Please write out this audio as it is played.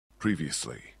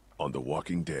Previously on The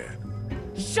Walking Dead.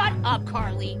 Shut up,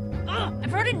 Carly! Ugh, I've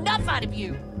heard enough out of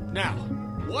you! Now,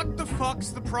 what the fuck's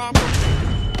the problem?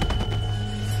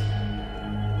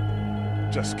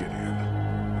 Just get in.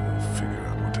 We'll figure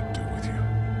out what to do with you.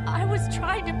 I was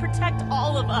trying to protect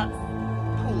all of us.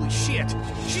 Holy shit!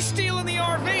 She's stealing the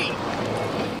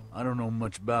RV! I don't know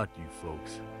much about you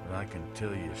folks, but I can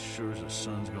tell you as sure as the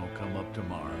sun's gonna come up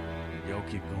tomorrow. If y'all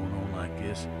keep going on like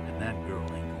this, and that girl ain't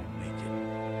gonna make it.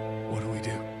 What do we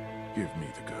do? Give me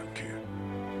the gun, kid.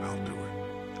 I'll do it.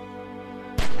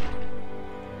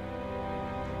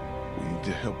 We need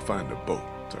to help find a boat.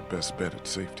 It's our best bet at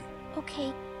safety.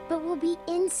 Okay, but we'll be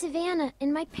in Savannah,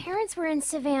 and my parents were in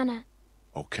Savannah.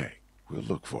 Okay, we'll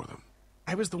look for them.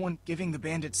 I was the one giving the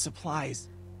bandits supplies.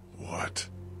 What?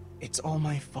 It's all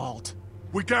my fault.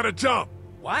 We gotta jump!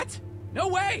 What? No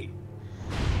way!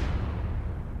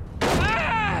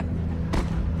 Ah!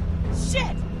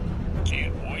 Shit!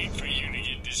 Can't wait for you to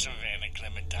get to Savannah,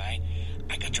 Clementine.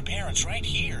 I got your parents right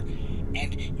here,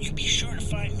 and you be sure to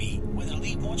find me whether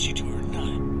Lee wants you to or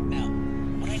not. Now,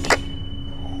 what I need...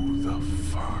 Who the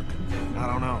fuck? I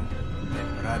don't know,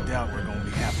 but I doubt we're gonna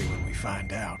be happy when we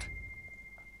find out.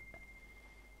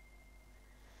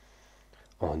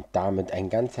 Und damit ein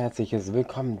ganz herzliches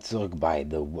Willkommen zurück bei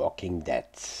The Walking Dead.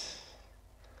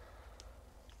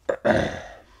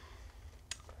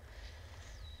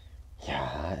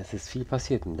 Ja, es ist viel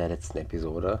passiert in der letzten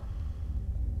Episode.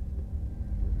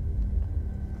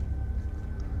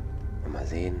 Und mal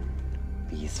sehen,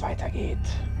 wie es weitergeht.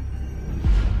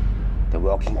 The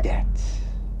Walking Dead.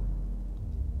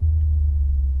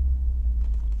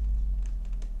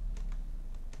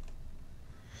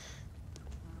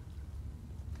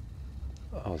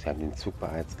 Oh, sie haben den Zug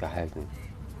bereits gehalten.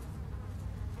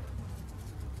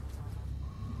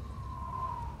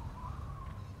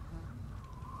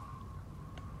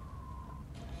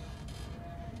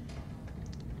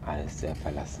 Alles sehr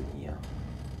verlassen hier.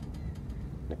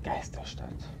 Eine Geisterstadt.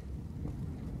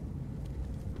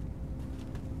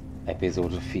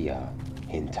 Episode 4.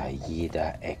 Hinter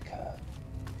jeder Ecke.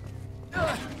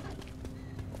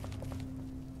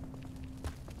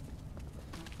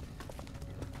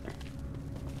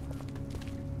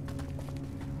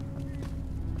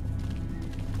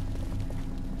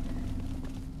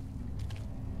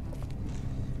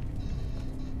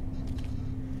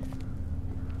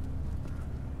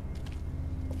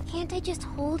 Can't I just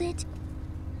hold it?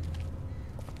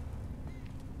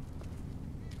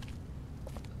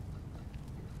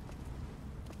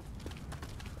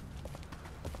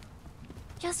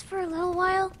 Just for a little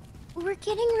while? We're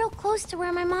getting real close to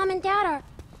where my mom and dad are.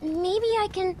 Maybe I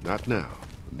can... Not now.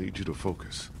 I need you to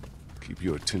focus. Keep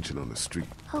your attention on the street.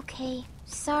 Okay,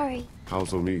 sorry.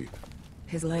 How's O'Neill?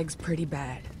 His leg's pretty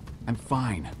bad. I'm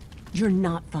fine. You're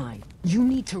not fine. You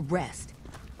need to rest.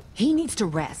 He needs to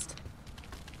rest.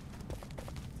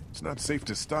 It's not safe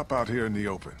to stop out here in the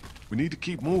open. We need to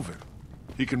keep moving.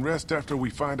 He can rest after we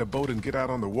find a boat and get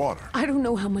out on the water. I don't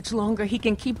know how much longer he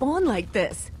can keep on like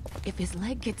this. If his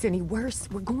leg gets any worse,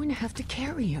 we're going to have to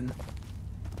carry him.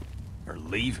 Or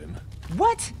leave him.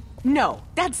 What? No,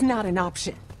 that's not an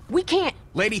option. We can't...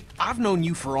 Lady, I've known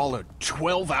you for all of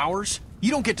 12 hours. You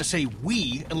don't get to say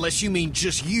we unless you mean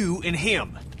just you and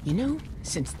him. You know,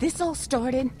 since this all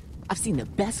started, I've seen the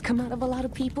best come out of a lot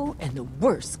of people and the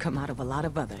worst come out of a lot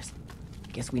of others.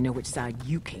 Guess we know which side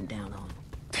you came down on.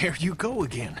 There you go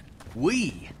again.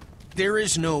 We. There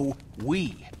is no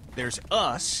we. There's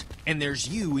us, and there's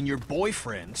you and your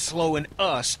boyfriend slowing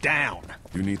us down.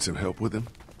 You need some help with him?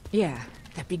 Yeah,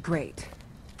 that'd be great.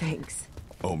 Thanks.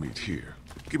 Meet here.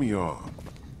 Give me your arm.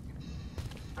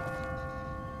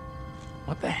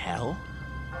 What the hell?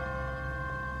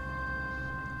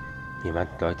 Jemand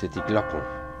läutet die Glocken.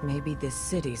 Maybe this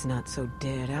city's not so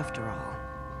dead after all.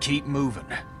 Keep moving.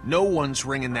 No one's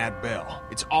ringing that bell.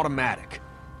 It's automatic.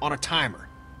 On a timer.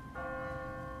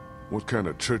 What kind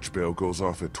of church bell goes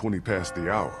off at 20 past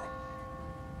the hour?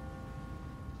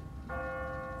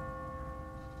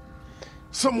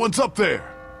 Someone's up there!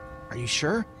 Are you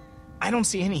sure? I don't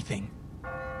see anything.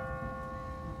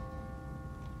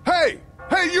 Hey!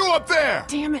 Hey, you up there!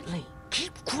 Damn it, Lee.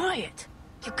 Keep quiet.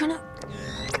 You're gonna...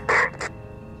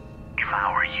 If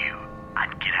I were you,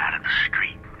 I'd get out of the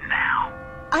street now.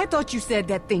 I thought you said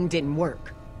that thing didn't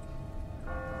work.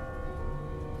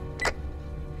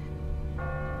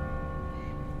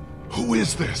 Who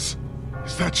is this?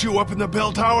 Is that you up in the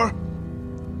bell tower?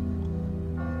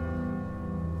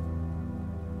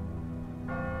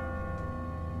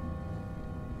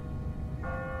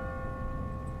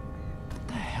 What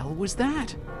the hell was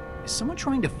that? Is someone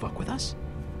trying to fuck with us?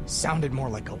 Sounded more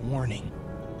like a warning.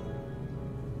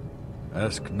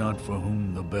 Ask not for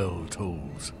whom the bell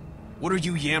tolls. What are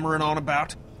you yammering on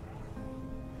about?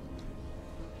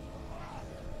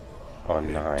 Oh It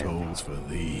nein. tolls for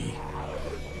thee.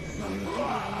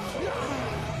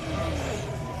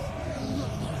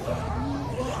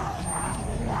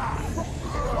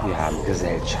 Wir haben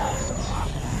Gesellschaft.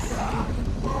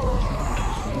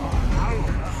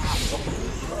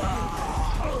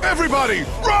 Everybody,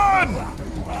 run!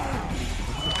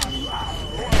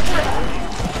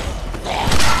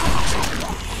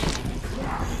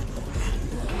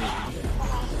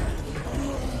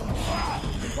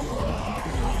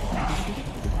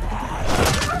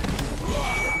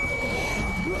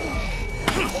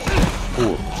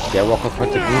 Der Walker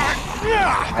konnte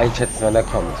gut einschätzen, wann er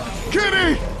kommt.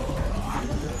 Kitty!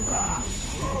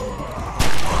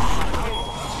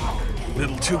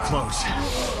 Little too close,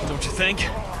 don't you think?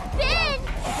 Ben!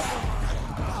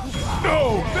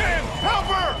 No! Ben, help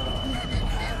her!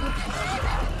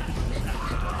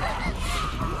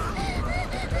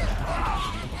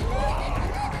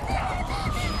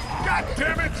 God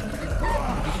damn it!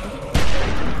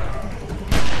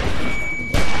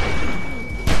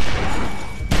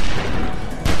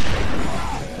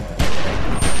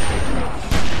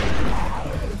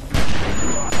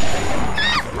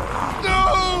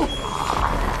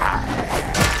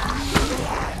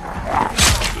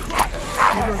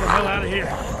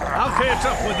 I'll catch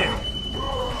up with you.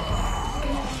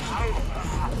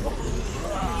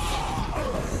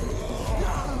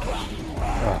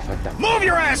 Oh, verdammt. Move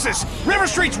your asses! River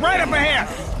Street's right up ahead!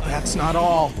 That's not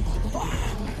all.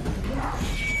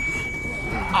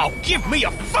 Oh, give me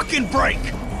a fucking break!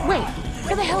 Wait,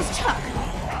 where the hell's Chuck?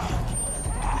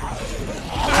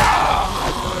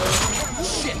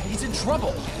 Shit, he's in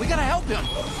trouble. We gotta help him.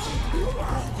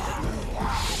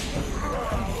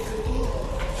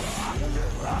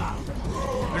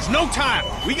 There's no time!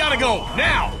 We gotta go,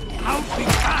 now! Don't be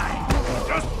kind.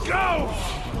 Just go!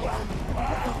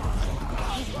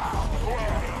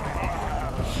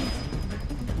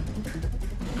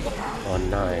 Oh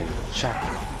nein. Chuck.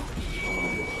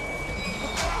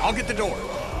 I'll get the door.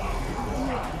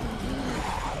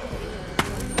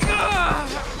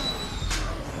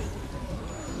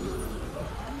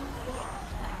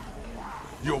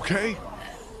 You okay?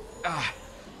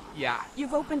 Yeah.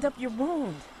 You've opened up your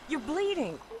wound. You're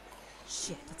bleeding.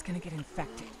 Shit, it's gonna get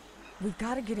infected. We've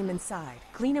gotta get him inside.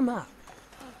 Clean him up.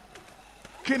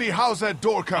 Kenny, how's that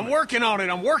door I'm coming? working on it,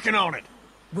 I'm working on it!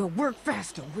 We'll work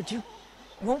faster, would you?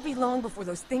 Won't be long before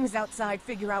those things outside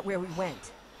figure out where we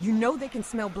went. You know they can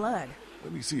smell blood.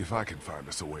 Let me see if I can find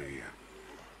us a way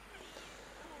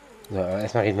in. So,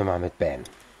 erstmal reden wir mal mit Ben.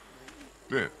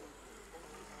 Ben.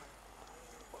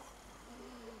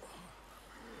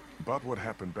 About what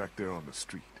happened back there on the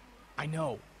street. I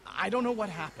know. I don't know what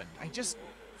happened. I just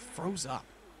froze up.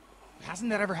 Hasn't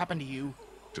that ever happened to you?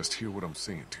 Just hear what I'm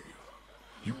saying to you.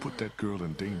 You put that girl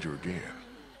in danger again.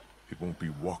 It won't be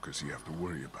walkers you have to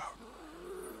worry about.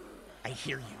 I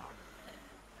hear you.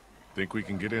 Think we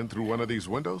can get in through one of these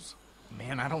windows?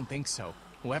 Man, I don't think so.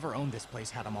 Whoever owned this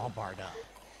place had them all barred up.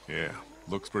 Yeah,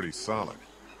 looks pretty solid.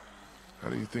 How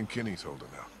do you think Kenny's holding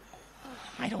out?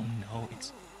 I don't know.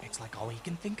 It's like all he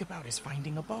can think about is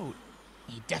finding a boat.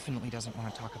 He definitely doesn't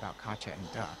want to talk about Katja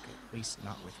and Duck, at least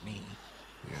not with me.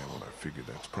 Yeah, well, I figure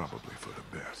that's probably for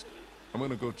the best. I'm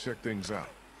gonna go check things out.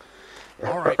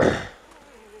 All right.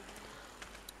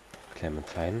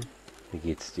 Clementine, wie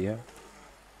geht's dir?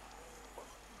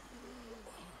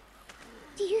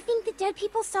 Do you think the dead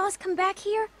people saw us come back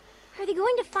here? Are they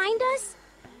going to find us?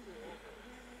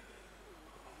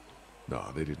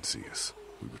 No, they didn't see us.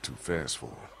 We were too fast for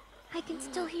them. I can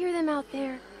still hear them out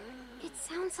there. It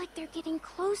sounds like they're getting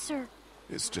closer.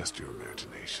 It's just your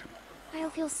imagination. I'll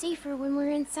feel safer when we're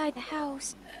inside the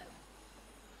house.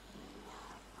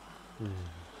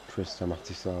 Krista macht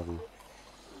sich Sorgen.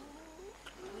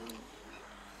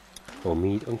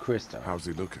 Omid und Krista. How's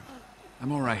he looking?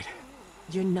 I'm all right.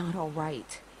 You're not all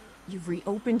right. You've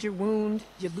reopened your wound,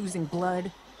 you're losing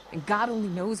blood, and God only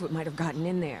knows what might have gotten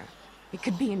in there. It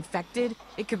could be infected,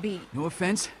 it could be... No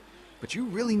offense, but you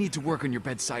really need to work on your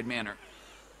bedside manner.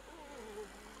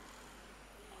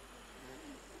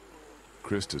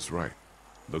 Krista's right.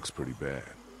 Looks pretty bad.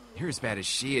 You're as bad as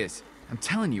she is. I'm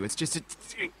telling you, it's just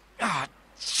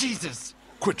Jesus!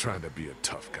 Quit trying to be a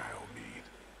tough guy,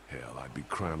 Omid. Hell, I'd be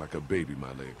crying like a baby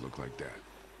my leg looked like that.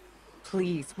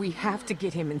 Please, we have to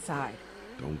get him inside.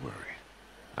 Don't worry.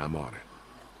 I'm on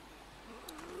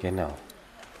it. Genau.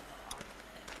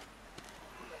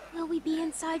 Will we be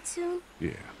inside soon?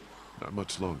 Yeah, not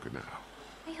much longer now.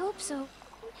 I hope so.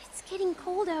 It's getting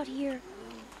cold out here.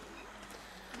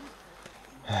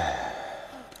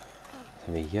 Was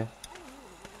haben wir hier?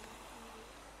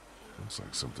 Looks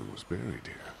like something was buried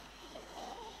here.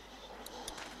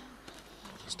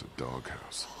 Just a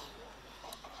doghouse.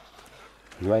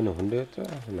 Nur eine Hundehütte?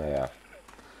 Naja.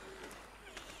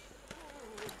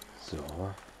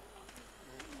 So.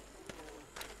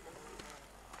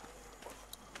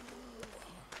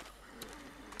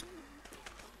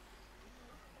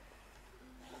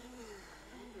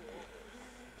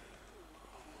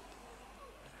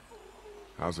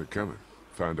 How's it coming?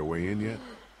 Found a way in yet?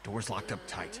 Door's locked up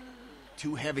tight.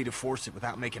 Too heavy to force it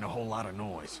without making a whole lot of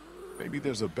noise. Maybe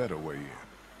there's a better way in.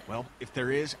 Well, if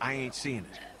there is, I ain't seeing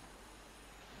it.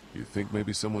 You think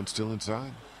maybe someone's still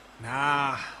inside?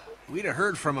 Nah, we'd have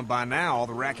heard from him by now, all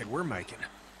the racket we're making.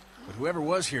 But whoever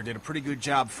was here did a pretty good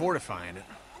job fortifying it.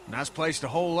 Nice place to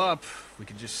hole up. We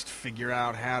could just figure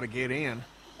out how to get in.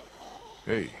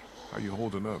 Hey, how you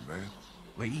holding up, man?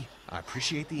 Lee, I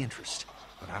appreciate the interest,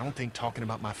 but I don't think talking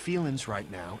about my feelings right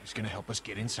now is gonna help us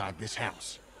get inside this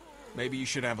house. Maybe you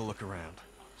should have a look around.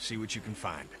 See what you can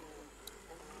find.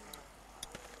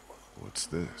 What's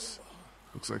this?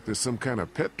 Looks like there's some kind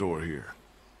of pet door here.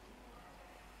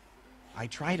 I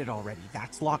tried it already.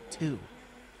 That's locked too.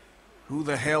 Who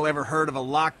the hell ever heard of a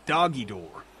locked doggy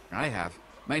door? I have.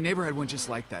 My neighbor had one just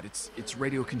like that. It's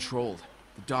radio controlled.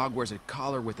 The dog wears a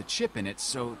collar with a chip in it,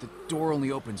 so the door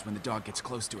only opens when the dog gets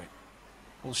close to it.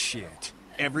 Well, shit.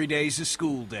 Every day's a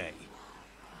school day.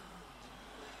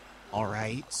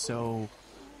 Alright, so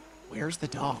where's the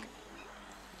dog?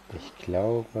 Ich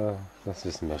glaube, das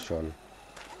wissen wir schon.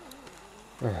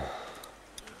 The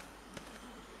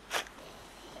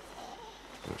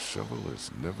shovel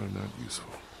is never not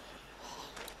useful.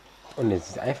 Und jetzt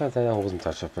ist einfach in seiner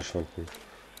Hosentasche verschwunden.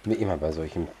 Wie immer bei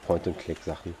solchen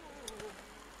Point-and-Click-Sachen.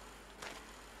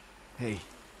 Hey,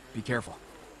 be careful.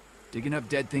 Digging up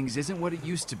dead things isn't what it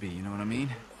used to be, you know what I mean?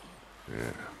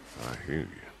 Yeah, I hear you.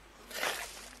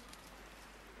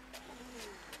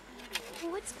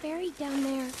 What's buried down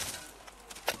there?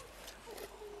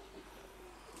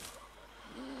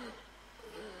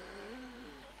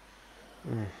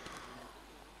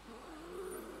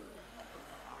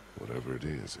 Whatever it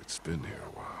is, it's been here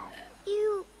a while.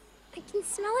 Ew, I can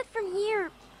smell it from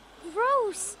here.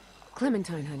 Gross.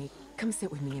 Clementine, honey, come sit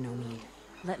with me and O'Neill.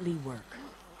 Let Lee work.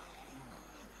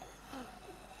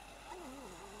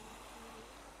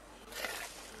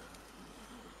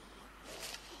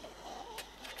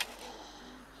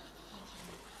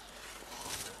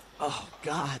 Oh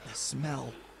God, the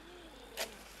smell.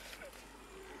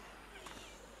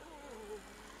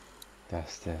 Das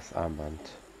ist das Armband.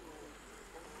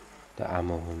 Der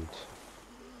arme Hund.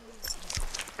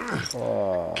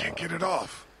 Oh. Can't get it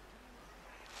off.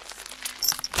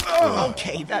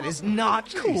 Okay, that is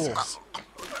not cool. Jesus.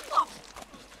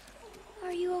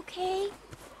 Are you okay?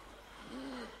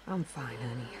 I'm fine,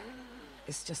 honey.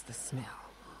 It's just the smell.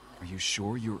 Are you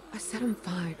sure you're... I said I'm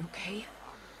fine, okay?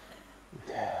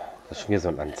 Das ist schon wieder so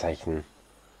ein Anzeichen,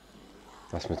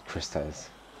 was mit Krista ist.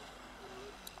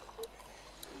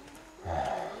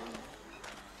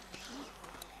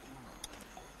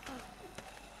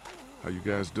 How you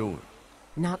guys doing?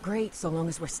 Not great so long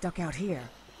as we're stuck out here.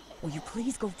 Will you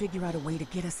please go figure out a way to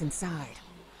get us inside?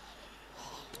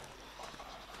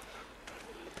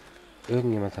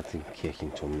 Irgendjemand hat den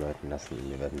Kirchenturm läuten lassen.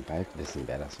 Wir werden bald wissen,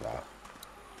 wer das war.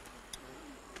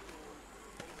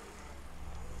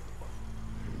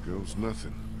 Here goes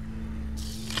nothing.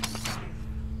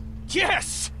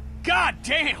 Yes! God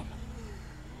damn!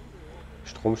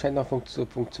 Strom scheint noch zu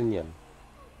funktionieren.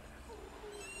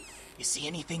 You see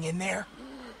anything in there?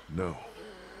 No.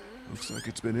 Looks like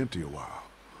it's been empty a while.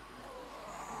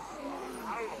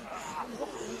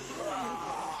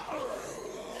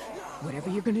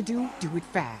 Whatever you're gonna do it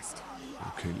fast.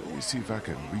 Okay, let me see if I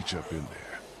can reach up in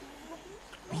there.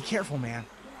 Be careful, man.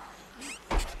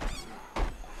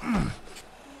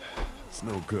 It's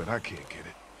no good. I can't get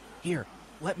it. Here,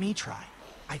 let me try.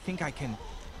 I think I can...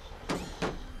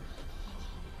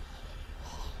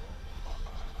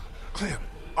 Clem,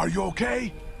 are you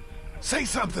okay? Say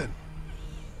something!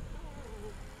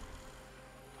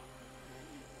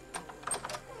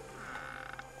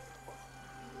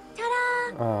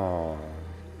 Ta-da! Oh.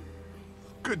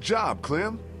 Good job,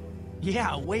 Clem.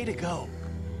 Yeah, way to go.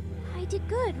 I did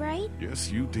good, right? Yes,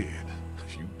 you did.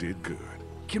 You did good.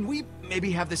 Can we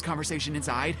maybe have this conversation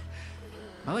inside?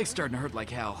 My leg's starting to hurt like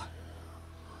hell.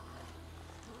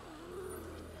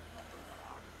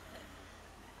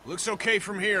 Looks okay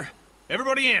from here.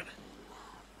 Everybody in.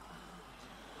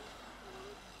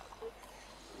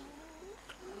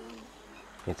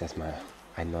 Jetzt erstmal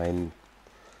einen neuen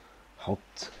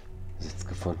Hauptsitz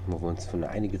gefunden, wo wir uns für eine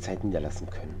einige Zeit niederlassen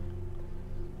können.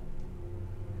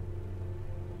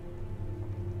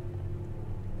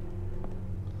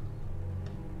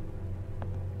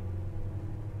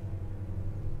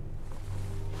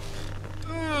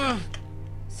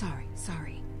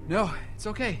 No, it's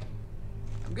okay.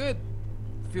 I'm good.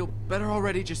 Feel better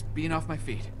already just being off my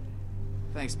feet.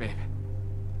 Thanks, babe.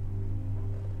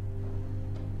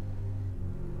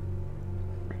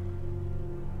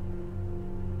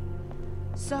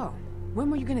 So, when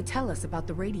were you gonna tell us about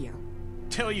the radio?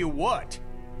 Tell you what?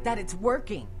 That it's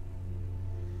working.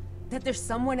 That there's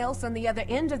someone else on the other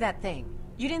end of that thing.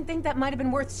 You didn't think that might have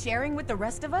been worth sharing with the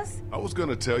rest of us? I was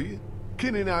gonna tell you.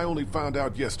 Kenny and I only found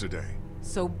out yesterday.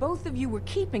 So both of you were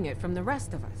keeping it from the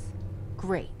rest of us.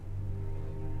 Great.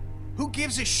 Who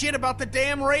gives a shit about the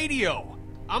damn radio?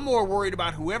 I'm more worried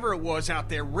about whoever it was out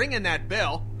there ringing that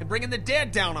bell and bringing the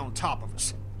dead down on top of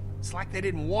us. It's like they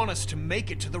didn't want us to make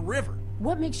it to the river.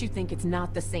 What makes you think it's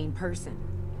not the same person?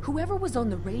 Whoever was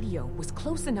on the radio was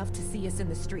close enough to see us in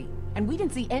the street, and we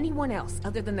didn't see anyone else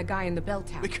other than the guy in the bell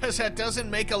tower. Because that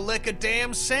doesn't make a lick of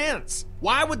damn sense.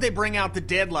 Why would they bring out the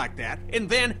dead like that and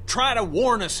then try to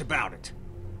warn us about it?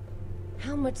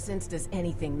 How much sense does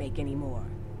anything make anymore?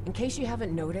 In case you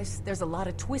haven't noticed, there's a lot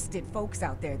of twisted folks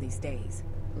out there these days.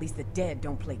 At least the dead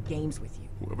don't play games with you.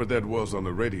 Whoever that was on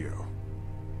the radio,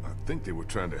 I think they were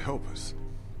trying to help us.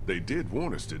 They did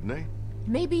warn us, didn't they?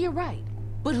 Maybe you're right.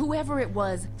 But whoever it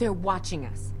was, they're watching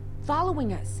us,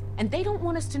 following us, and they don't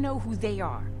want us to know who they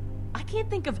are. I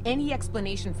can't think of any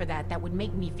explanation for that that would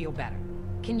make me feel better.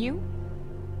 Can you?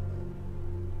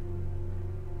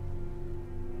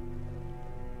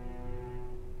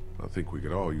 I think we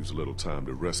could all use a little time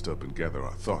to rest up and gather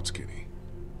our thoughts, Kenny.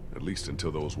 At least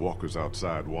until those walkers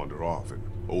outside wander off and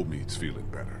old meat's feeling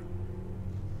better.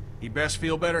 He best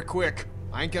feel better quick.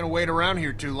 I ain't gonna wait around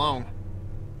here too long.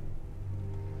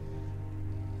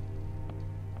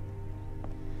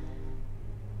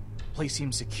 Place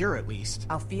seems secure, at least.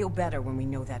 I'll feel better when we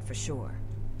know that for sure.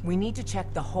 We need to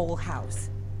check the whole house.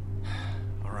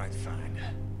 All right, fine.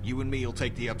 You and me will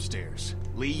take the upstairs.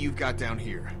 Lee, you've got down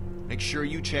here. Make sure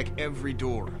you check every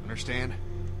door, understand?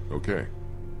 Okay.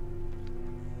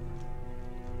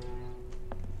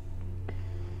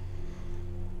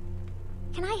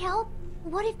 Can I help?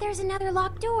 What if there's another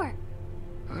locked door?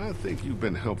 I think you've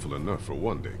been helpful enough for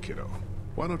one day, kiddo.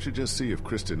 Why don't you just see if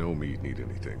Kristen and Omid need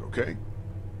anything, okay?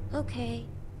 Okay.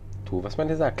 Tu, was man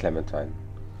dir sagt, Clementine.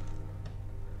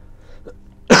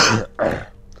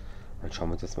 Dann schauen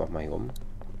wir uns jetzt mal hier um.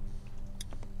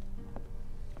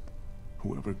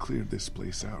 Whoever cleared this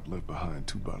place out left behind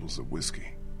 2 bottles of whiskey.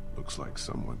 Looks like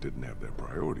someone didn't have their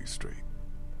priorities straight.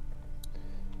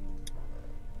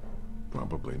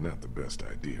 Probably not the best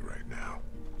idea right now.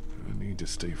 I need to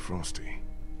stay frosty.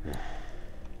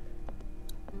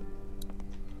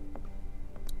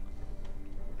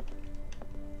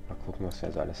 Mal gucken, was wir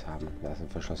also alles haben. Da ist eine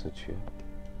verschlossene Tür.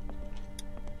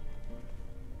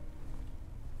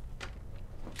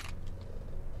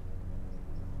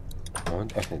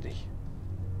 Und öffne dich.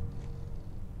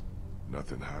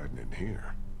 Nothing hiding in here.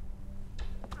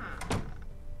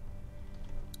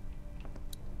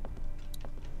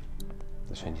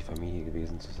 Das scheint die Familie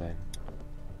gewesen zu sein.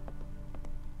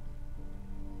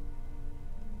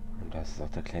 Und da ist auch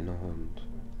der kleine Hund.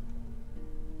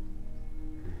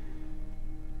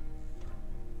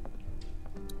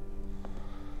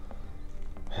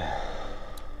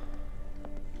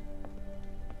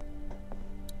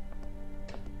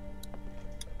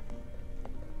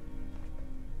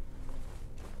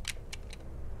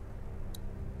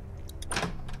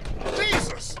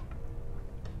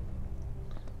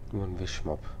 Nur ein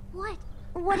Wischmopp. What?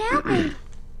 What happened?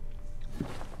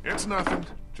 It's nothing.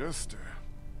 Just,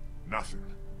 nothing.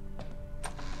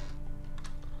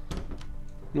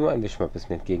 Nur ein Wischmopp ist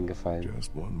mir entgegengefallen.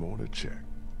 Just one more to check.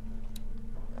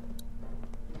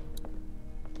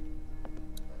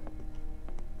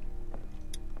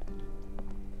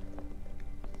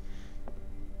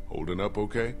 Holding up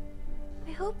okay?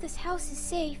 I hope this house is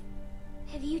safe.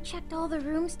 Have you checked all the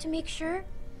rooms to make sure?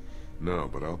 No,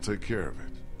 but I'll take care of it.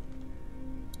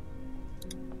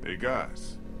 Hey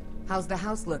guys, How's the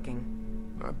house looking?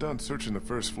 not done searching the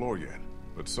first floor yet,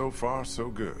 but so far so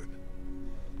good.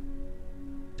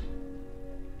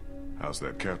 How's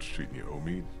that couch treating you,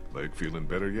 Omid? Leg feeling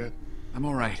better yet? I'm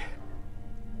all right.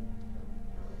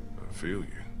 I feel you.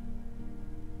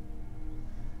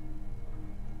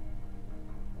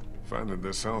 Finding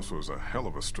this house was a hell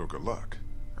of a stroke of luck.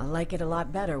 I'll like it a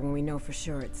lot better when we know for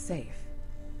sure it's safe.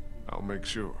 I'll make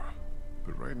sure.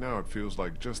 But right now it feels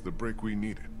like just the break we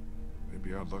needed.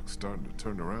 Maybe our luck's starting to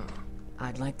turn around.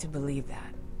 I'd like to believe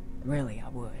that. Really, I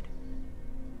would.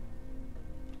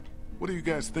 What do you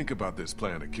guys think about this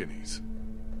plan of Kenny's?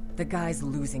 The guy's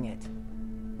losing it.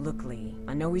 Look, Lee,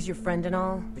 I know he's your friend and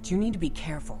all, but you need to be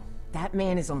careful. That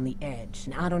man is on the edge,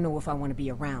 and I don't know if I want to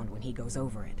be around when he goes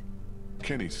over it.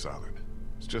 Kenny's solid.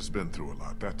 It's just been through a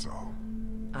lot, that's all.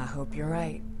 I hope you're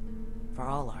right. For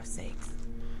all our sakes.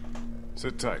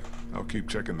 Sit tight. I'll keep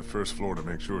checking the first floor to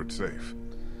make sure it's safe.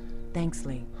 Thanks,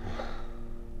 Lee.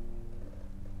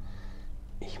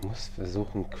 Ich muss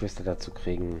versuchen, Crystal dazu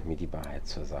kriegen, mir die Wahrheit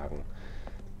zu sagen.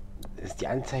 Die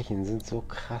Anzeichen sind so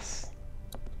krass.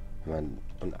 Und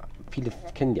viele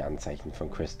kennen die Anzeichen von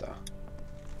Crystal.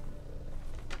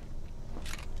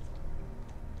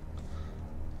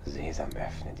 Sesam,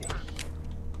 öffne dich.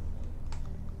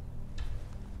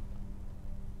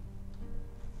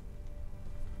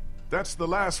 That's the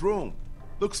last room.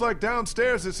 Looks like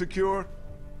downstairs is secure.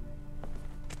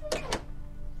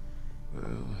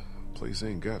 Well, place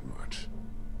ain't got much.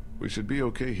 We should be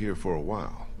okay here for a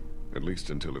while. At least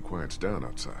until it quiets down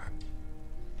outside.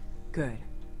 Good.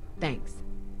 Thanks.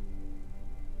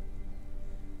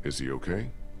 Is he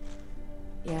okay?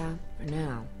 Yeah, for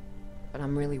now. But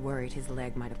I'm really worried his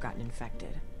leg might have gotten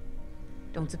infected.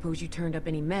 Don't suppose you turned up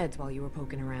any meds while you were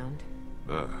poking around?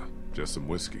 Just some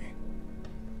whiskey.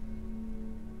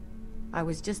 I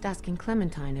was just asking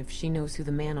Clementine if she knows who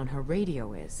the man on her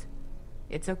radio is.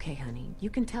 It's okay, honey. You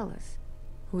can tell us.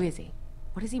 Who is he?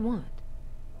 What does he want?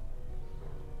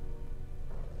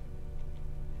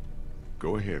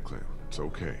 Go ahead, Clem. It's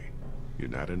okay. You're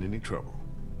not in any trouble.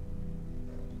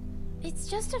 It's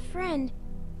just a friend.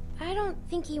 I don't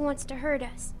think he wants to hurt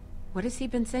us. What has he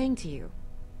been saying to you?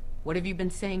 What have you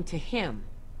been saying to him?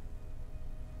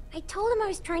 I told him I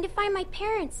was trying to find my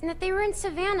parents and that they were in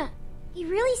Savannah. He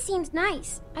really seems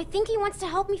nice. I think he wants to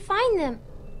help me find them.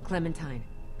 Clementine,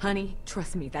 honey,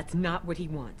 trust me, that's not what he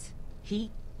wants.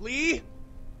 Lee?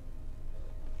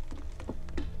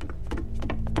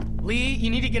 Lee, you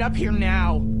need to get up here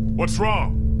now. What's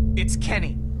wrong? It's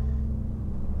Kenny.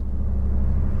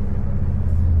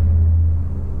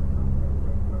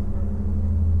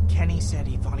 Kenny said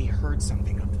he thought he heard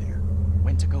something up there.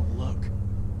 Went to go look.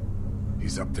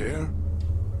 He's up there?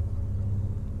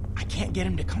 I can't get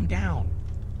him to come down.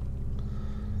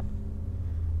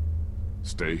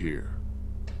 Stay here.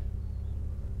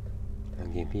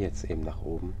 Dann gehen wir jetzt eben nach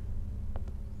oben.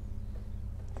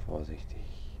 Vorsichtig.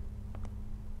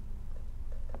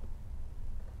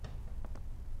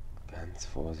 Ganz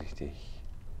vorsichtig.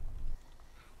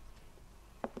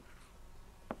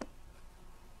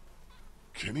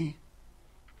 Kenny?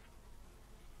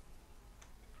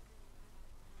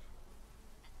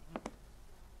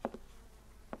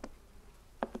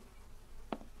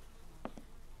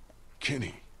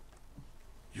 Kenny,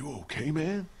 you okay,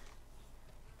 man?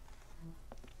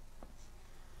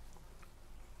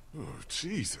 Oh,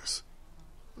 Jesus.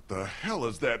 What the hell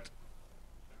is that?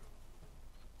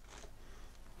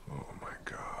 Oh, my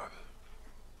God.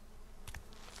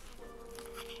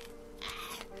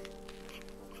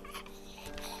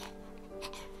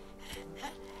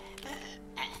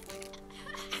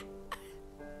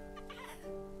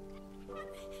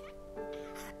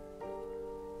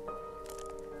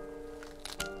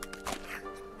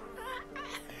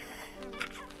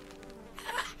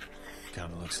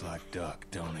 Kinda looks like Duck,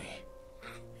 don't he?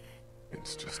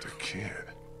 It's just a kid.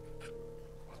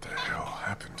 What the hell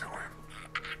happened to him?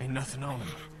 Ain't nothing on him.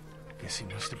 Guess he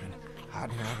must have been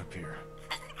hiding out up here.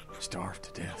 Starved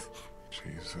to death.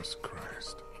 Jesus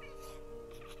Christ.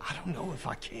 I don't know if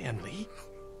I can, Lee.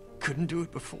 Couldn't do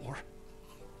it before.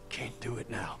 Can't do it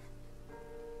now.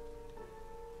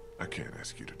 I can't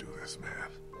ask you to do this, man.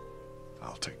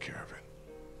 I'll take care of it.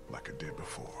 Like I did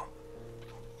before.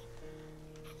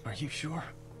 Are you sure?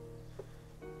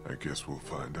 I guess we'll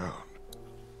find out.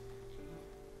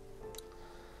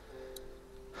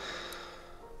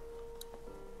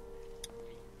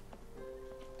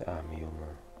 Der arme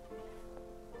Junge.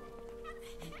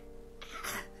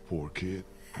 Poor kid.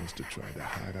 Must have tried to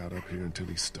hide out up here until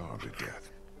he starved to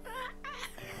death. Oh,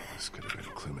 this could have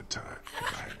been Clementine if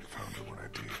I hadn't found her when I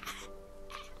did.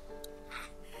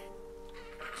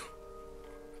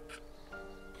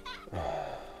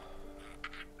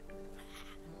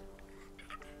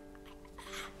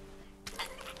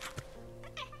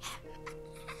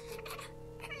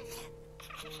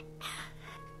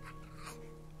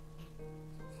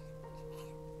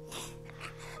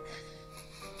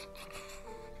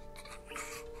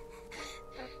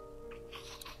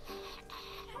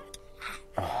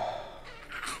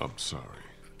 I'm sorry.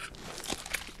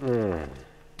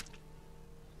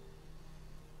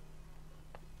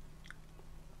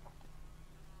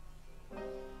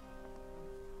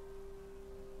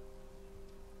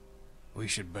 We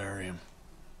should bury him.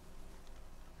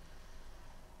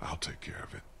 I'll take care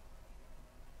of it.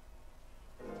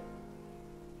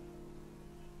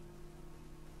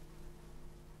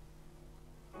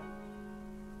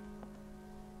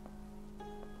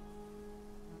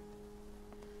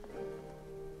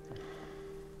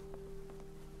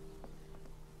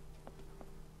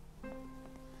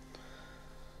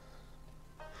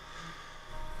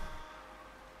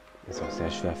 Ist auch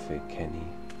sehr schwer für Kenny.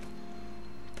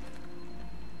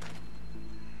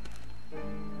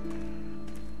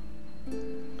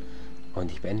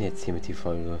 Und ich beende jetzt hiermit die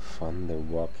Folge von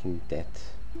The Walking Dead.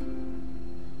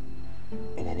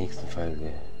 In der nächsten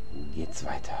Folge geht's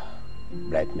weiter.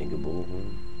 Bleibt mir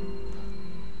gewogen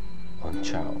und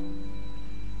ciao.